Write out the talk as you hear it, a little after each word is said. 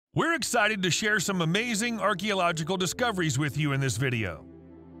We're excited to share some amazing archaeological discoveries with you in this video.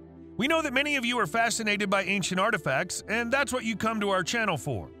 We know that many of you are fascinated by ancient artifacts, and that's what you come to our channel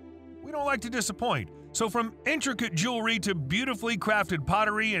for. We don't like to disappoint, so from intricate jewelry to beautifully crafted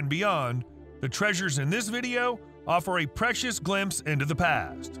pottery and beyond, the treasures in this video offer a precious glimpse into the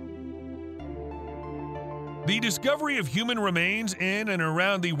past. The discovery of human remains in and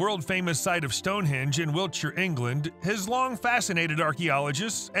around the world-famous site of Stonehenge in Wiltshire, England, has long fascinated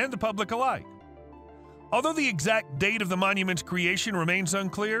archaeologists and the public alike. Although the exact date of the monument's creation remains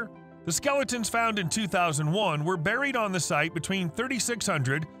unclear, the skeletons found in 2001 were buried on the site between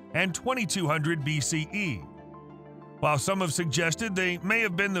 3600 and 2200 BCE. While some have suggested they may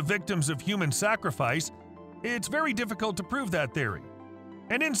have been the victims of human sacrifice, it's very difficult to prove that theory,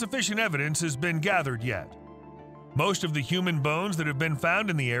 and insufficient evidence has been gathered yet. Most of the human bones that have been found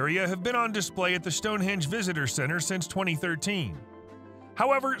in the area have been on display at the Stonehenge Visitor Center since 2013.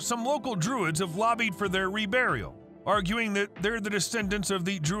 However, some local Druids have lobbied for their reburial, arguing that they're the descendants of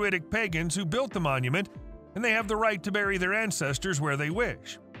the Druidic pagans who built the monument, and they have the right to bury their ancestors where they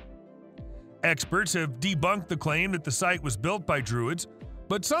wish. Experts have debunked the claim that the site was built by Druids,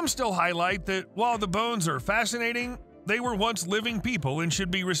 but some still highlight that while the bones are fascinating, they were once living people and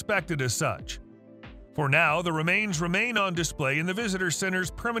should be respected as such. For now, the remains remain on display in the Visitor Center's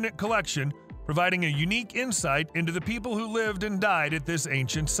permanent collection, providing a unique insight into the people who lived and died at this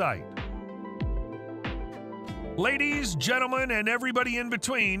ancient site. Ladies, gentlemen, and everybody in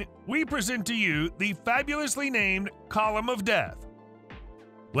between, we present to you the fabulously named Column of Death.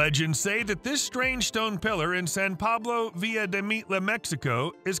 Legends say that this strange stone pillar in San Pablo Villa de Mitla,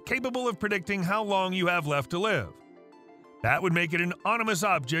 Mexico, is capable of predicting how long you have left to live. That would make it an ominous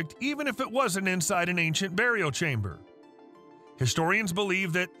object even if it wasn't inside an ancient burial chamber. Historians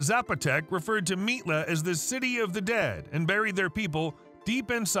believe that Zapotec referred to Mitla as the city of the dead and buried their people deep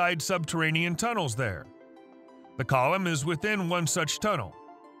inside subterranean tunnels there. The column is within one such tunnel.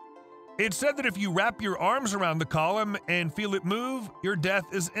 It's said that if you wrap your arms around the column and feel it move, your death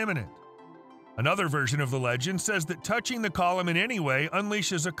is imminent. Another version of the legend says that touching the column in any way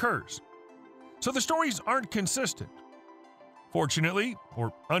unleashes a curse. So the stories aren't consistent. Fortunately,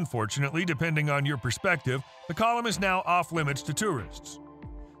 or unfortunately, depending on your perspective, the column is now off-limits to tourists.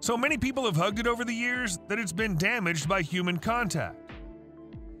 So many people have hugged it over the years that it's been damaged by human contact.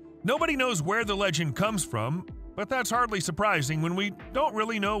 Nobody knows where the legend comes from, but that's hardly surprising when we don't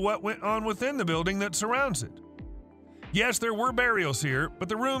really know what went on within the building that surrounds it. Yes, there were burials here, but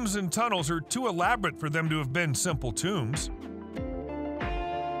the rooms and tunnels are too elaborate for them to have been simple tombs.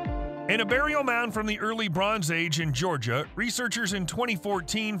 In a burial mound from the early Bronze Age in Georgia, researchers in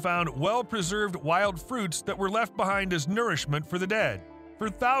 2014 found well-preserved wild fruits that were left behind as nourishment for the dead for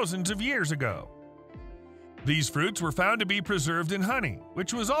thousands of years ago. These fruits were found to be preserved in honey,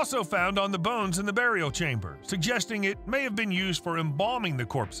 which was also found on the bones in the burial chamber, suggesting it may have been used for embalming the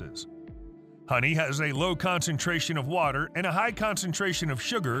corpses. Honey has a low concentration of water and a high concentration of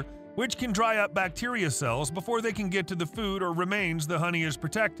sugar, which can dry up bacteria cells before they can get to the food or remains the honey is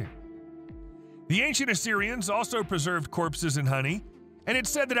protecting. The ancient Assyrians also preserved corpses in honey, and it's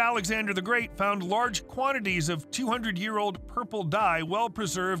said that Alexander the Great found large quantities of 200-year-old purple dye well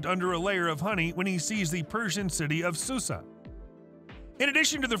preserved under a layer of honey when he seized the Persian city of Susa. In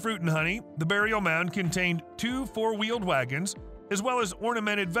addition to the fruit and honey, the burial mound contained 2 four-wheeled wagons, as well as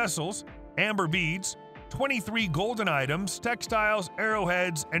ornamented vessels, amber beads, 23 golden items, textiles,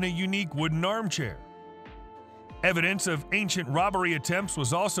 arrowheads, and a unique wooden armchair. Evidence of ancient robbery attempts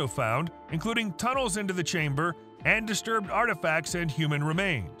was also found, including tunnels into the chamber and disturbed artifacts and human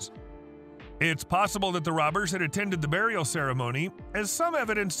remains. It's possible that the robbers had attended the burial ceremony, as some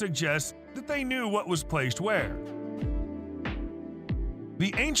evidence suggests that they knew what was placed where.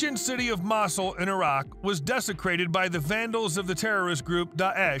 The ancient city of Mosul in Iraq was desecrated by the vandals of the terrorist group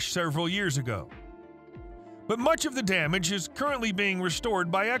Daesh several years ago. But much of the damage is currently being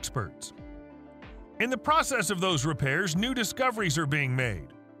restored by experts. In the process of those repairs, new discoveries are being made.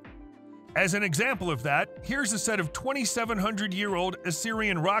 As an example of that, here's a set of 2,700-year-old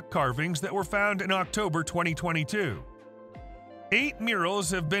Assyrian rock carvings that were found in October 2022. 8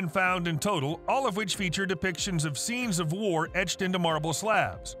 murals have been found in total, all of which feature depictions of scenes of war etched into marble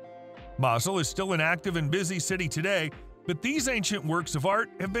slabs. Mosul is still an active and busy city today, but these ancient works of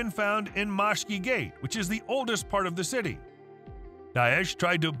art have been found in Mashki Gate, which is the oldest part of the city. Daesh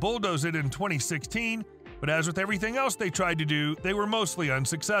tried to bulldoze it in 2016, but as with everything else they tried to do, they were mostly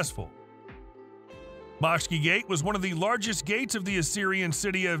unsuccessful. Mashki Gate was one of the largest gates of the Assyrian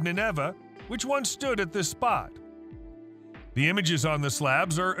city of Nineveh, which once stood at this spot. The images on the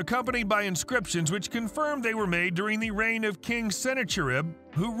slabs are accompanied by inscriptions which confirm they were made during the reign of King Sennacherib,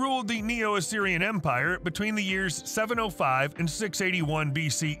 who ruled the Neo-Assyrian Empire between the years 705 and 681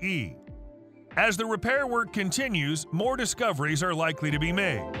 BCE. As the repair work continues, more discoveries are likely to be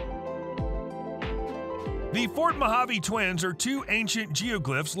made. The Fort Mojave Twins are two ancient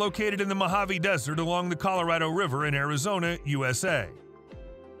geoglyphs located in the Mojave Desert along the Colorado River in Arizona, USA.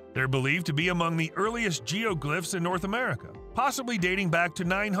 They're believed to be among the earliest geoglyphs in North America, possibly dating back to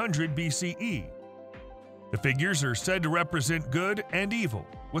 900 BCE. The figures are said to represent good and evil,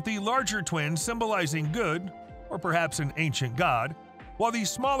 with the larger twin symbolizing good, or perhaps an ancient god, while the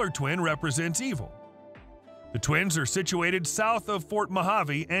smaller twin represents evil. The twins are situated south of Fort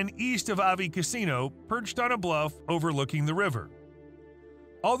Mojave and east of Avi Casino, perched on a bluff overlooking the river.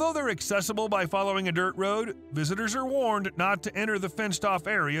 Although they're accessible by following a dirt road, visitors are warned not to enter the fenced-off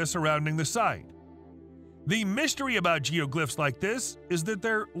area surrounding the site. The mystery about geoglyphs like this is that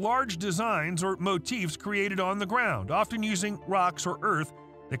they're large designs or motifs created on the ground, often using rocks or earth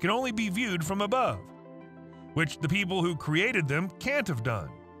that can only be viewed from above, which the people who created them can't have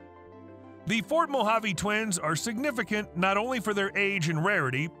done. The Fort Mojave Twins are significant not only for their age and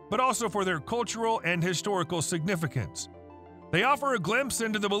rarity, but also for their cultural and historical significance. They offer a glimpse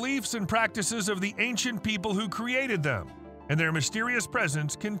into the beliefs and practices of the ancient people who created them, and their mysterious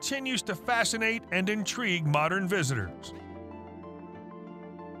presence continues to fascinate and intrigue modern visitors.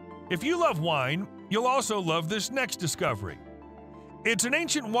 If you love wine, you'll also love this next discovery. It's an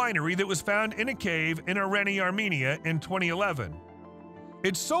ancient winery that was found in a cave in Areni, Armenia in 2011.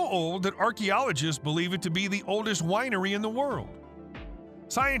 It's so old that archaeologists believe it to be the oldest winery in the world.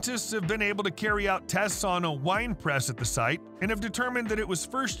 Scientists have been able to carry out tests on a wine press at the site and have determined that it was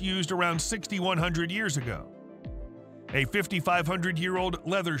first used around 6,100 years ago. A 5,500-year-old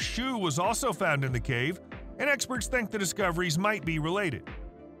leather shoe was also found in the cave, and experts think the discoveries might be related.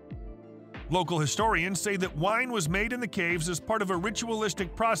 Local historians say that wine was made in the caves as part of a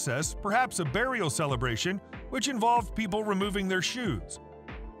ritualistic process, perhaps a burial celebration, which involved people removing their shoes.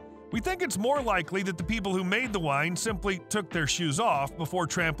 We think it's more likely that the people who made the wine simply took their shoes off before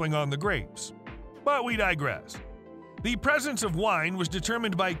trampling on the grapes. But we digress. The presence of wine was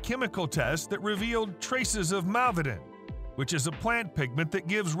determined by chemical tests that revealed traces of malvidin, which is a plant pigment that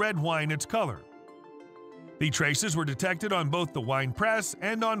gives red wine its color. The traces were detected on both the wine press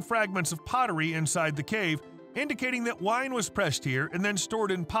and on fragments of pottery inside the cave, indicating that wine was pressed here and then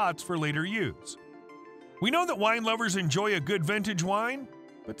stored in pots for later use. We know that wine lovers enjoy a good vintage wine,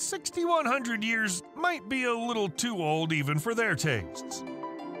 but 6,100 years might be a little too old even for their tastes.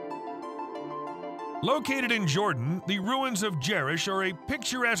 Located in Jordan, the ruins of Jerish are a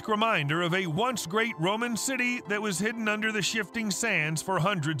picturesque reminder of a once great Roman city that was hidden under the shifting sands for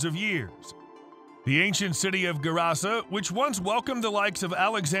hundreds of years. The ancient city of Gerasa, which once welcomed the likes of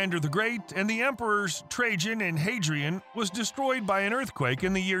Alexander the Great and the emperors Trajan and Hadrian, was destroyed by an earthquake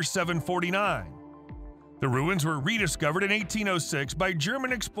in the year 749. The ruins were rediscovered in 1806 by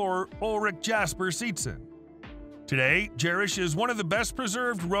German explorer Ulrich Jasper Seetzen. Today, Jerish is one of the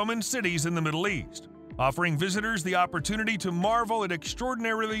best-preserved Roman cities in the Middle East, offering visitors the opportunity to marvel at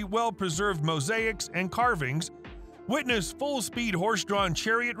extraordinarily well-preserved mosaics and carvings, witness full-speed horse-drawn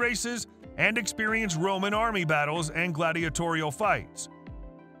chariot races, and experience Roman army battles and gladiatorial fights.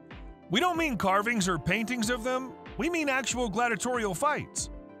 We don't mean carvings or paintings of them, we mean actual gladiatorial fights.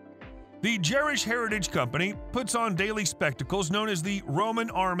 The Jerish Heritage Company puts on daily spectacles known as the Roman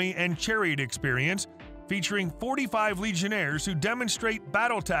Army and Chariot Experience, featuring 45 legionnaires who demonstrate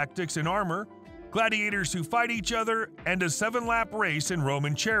battle tactics in armor, gladiators who fight each other, and a 7-lap race in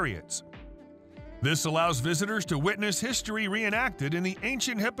Roman chariots. This allows visitors to witness history reenacted in the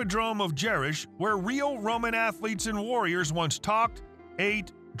ancient hippodrome of Jerish, where real Roman athletes and warriors once talked,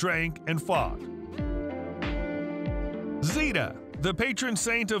 ate, drank, and fought. Zita, the patron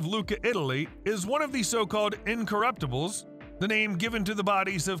saint of Lucca, Italy, is one of the so-called incorruptibles, the name given to the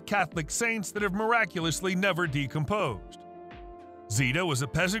bodies of Catholic saints that have miraculously never decomposed. Zita was a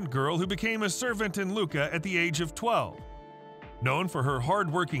peasant girl who became a servant in Lucca at the age of 12. Known for her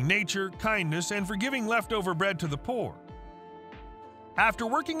hard-working nature, kindness, and for giving leftover bread to the poor. After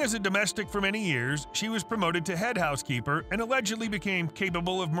working as a domestic for many years, she was promoted to head housekeeper and allegedly became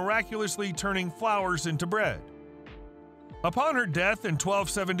capable of miraculously turning flowers into bread. Upon her death in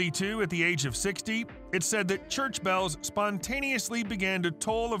 1272 at the age of 60, it's said that church bells spontaneously began to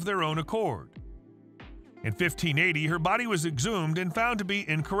toll of their own accord. In 1580, her body was exhumed and found to be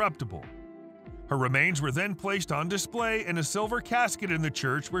incorruptible. Her remains were then placed on display in a silver casket in the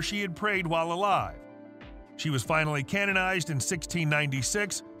church where she had prayed while alive. She was finally canonized in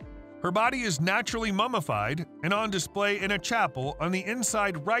 1696, Her body is naturally mummified and on display in a chapel on the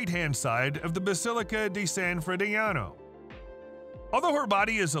inside right-hand side of the Basilica di San Frediano. Although her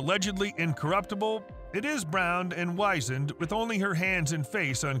body is allegedly incorruptible, it is browned and wizened with only her hands and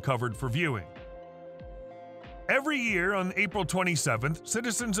face uncovered for viewing. Every year on April 27th,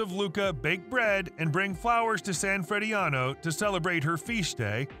 citizens of Lucca bake bread and bring flowers to San Frediano to celebrate her feast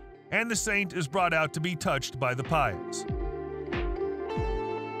day, and the saint is brought out to be touched by the pious.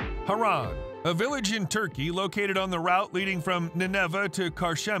 Haran, a village in Turkey located on the route leading from Nineveh to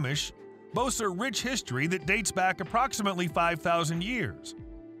Karşemiş, boasts a rich history that dates back approximately 5,000 years.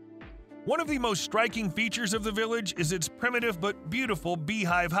 One of the most striking features of the village is its primitive but beautiful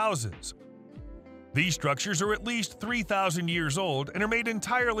beehive houses. These structures are at least 3,000 years old and are made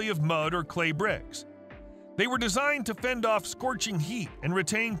entirely of mud or clay bricks. They were designed to fend off scorching heat and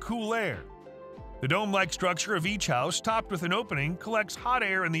retain cool air. The dome-like structure of each house, topped with an opening, collects hot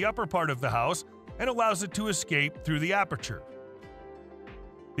air in the upper part of the house and allows it to escape through the aperture.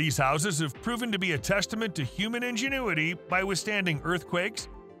 These houses have proven to be a testament to human ingenuity by withstanding earthquakes,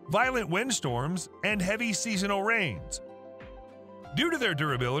 violent windstorms, and heavy seasonal rains. Due to their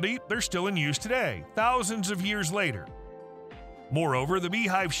durability, they're still in use today, thousands of years later. Moreover, the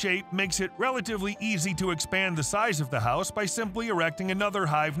beehive shape makes it relatively easy to expand the size of the house by simply erecting another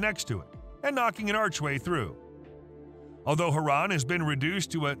hive next to it and knocking an archway through. Although Haran has been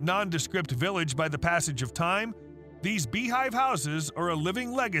reduced to a nondescript village by the passage of time, these beehive houses are a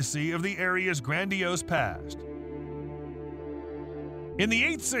living legacy of the area's grandiose past. In the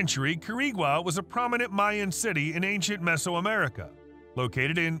 8th century, Quirigua was a prominent Mayan city in ancient Mesoamerica,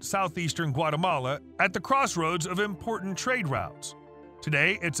 located in southeastern Guatemala at the crossroads of important trade routes.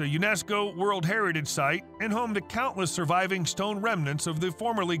 Today, it's a UNESCO World Heritage Site and home to countless surviving stone remnants of the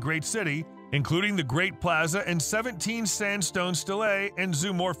formerly great city, including the Great Plaza and 17 sandstone stelae and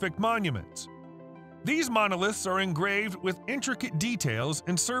zoomorphic monuments. These monoliths are engraved with intricate details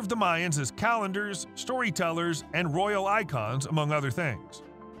and serve the Mayans as calendars, storytellers, and royal icons, among other things.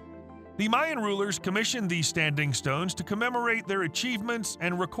 The Mayan rulers commissioned these standing stones to commemorate their achievements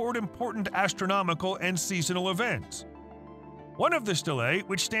and record important astronomical and seasonal events. One of the stelae,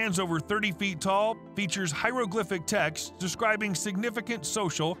 which stands over 30 feet tall, features hieroglyphic text describing significant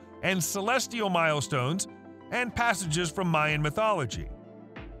social and celestial milestones and passages from Mayan mythology.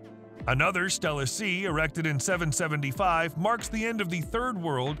 Another, Stela C, erected in 775, marks the end of the Third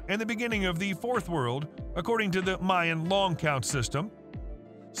World and the beginning of the Fourth World, according to the Mayan long count system.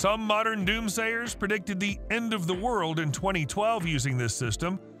 Some modern doomsayers predicted the end of the world in 2012 using this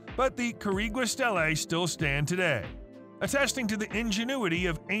system, but the Quirigua stelae still stand today, attesting to the ingenuity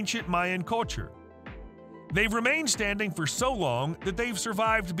of ancient Mayan culture. They've remained standing for so long that they've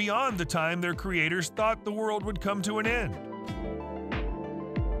survived beyond the time their creators thought the world would come to an end.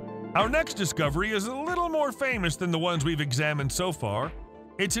 Our next discovery is a little more famous than the ones we've examined so far.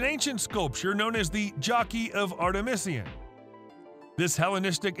 It's an ancient sculpture known as the Jockey of Artemision. This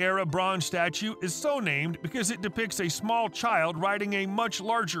Hellenistic-era bronze statue is so named because it depicts a small child riding a much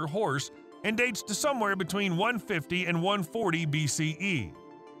larger horse and dates to somewhere between 150 and 140 BCE.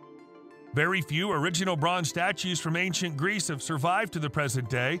 Very few original bronze statues from ancient Greece have survived to the present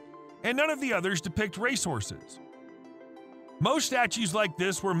day, and none of the others depict racehorses. Most statues like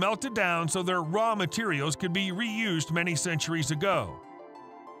this were melted down so their raw materials could be reused many centuries ago.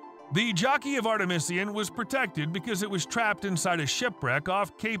 The Jockey of Artemision was protected because it was trapped inside a shipwreck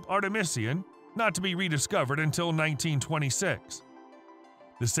off Cape Artemision, not to be rediscovered until 1926.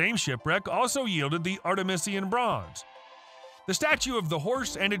 The same shipwreck also yielded the Artemision bronze. The statue of the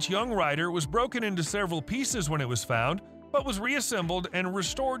horse and its young rider was broken into several pieces when it was found, but was reassembled and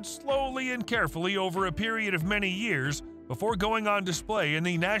restored slowly and carefully over a period of many years before going on display in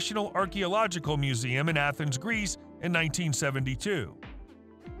the National Archaeological Museum in Athens, Greece in 1972.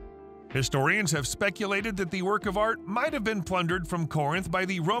 Historians have speculated that the work of art might have been plundered from Corinth by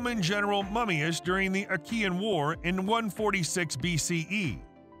the Roman general Mummius during the Achaean War in 146 BCE,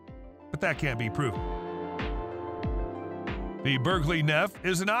 but that can't be proven. The Bergli Nef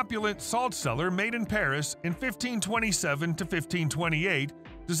is an opulent salt cellar made in Paris in 1527 to 1528,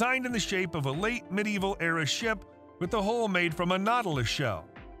 designed in the shape of a late medieval-era ship with the hull made from a nautilus shell.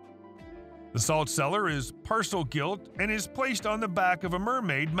 The salt cellar is parcel gilt and is placed on the back of a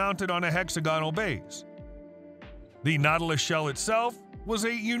mermaid mounted on a hexagonal base. The nautilus shell itself was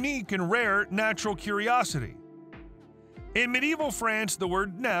a unique and rare natural curiosity. In medieval France, the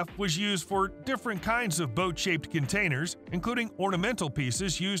word nef was used for different kinds of boat-shaped containers, including ornamental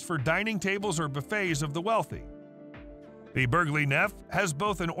pieces used for dining tables or buffets of the wealthy. The Bergli Nef has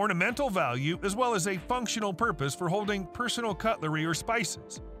both an ornamental value as well as a functional purpose for holding personal cutlery or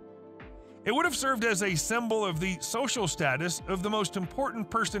spices. It would have served as a symbol of the social status of the most important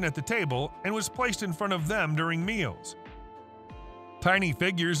person at the table and was placed in front of them during meals. Tiny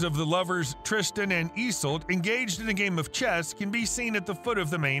figures of the lovers Tristan and Isolde engaged in a game of chess can be seen at the foot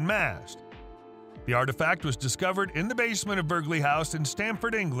of the main mast. The artifact was discovered in the basement of Burghley House in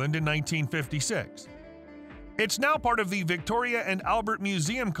Stamford, England in 1956. It's now part of the Victoria and Albert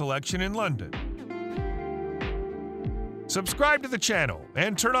Museum collection in London. Subscribe to the channel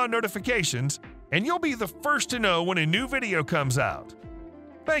and turn on notifications, and you'll be the first to know when a new video comes out.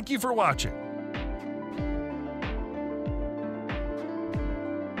 Thank you for watching.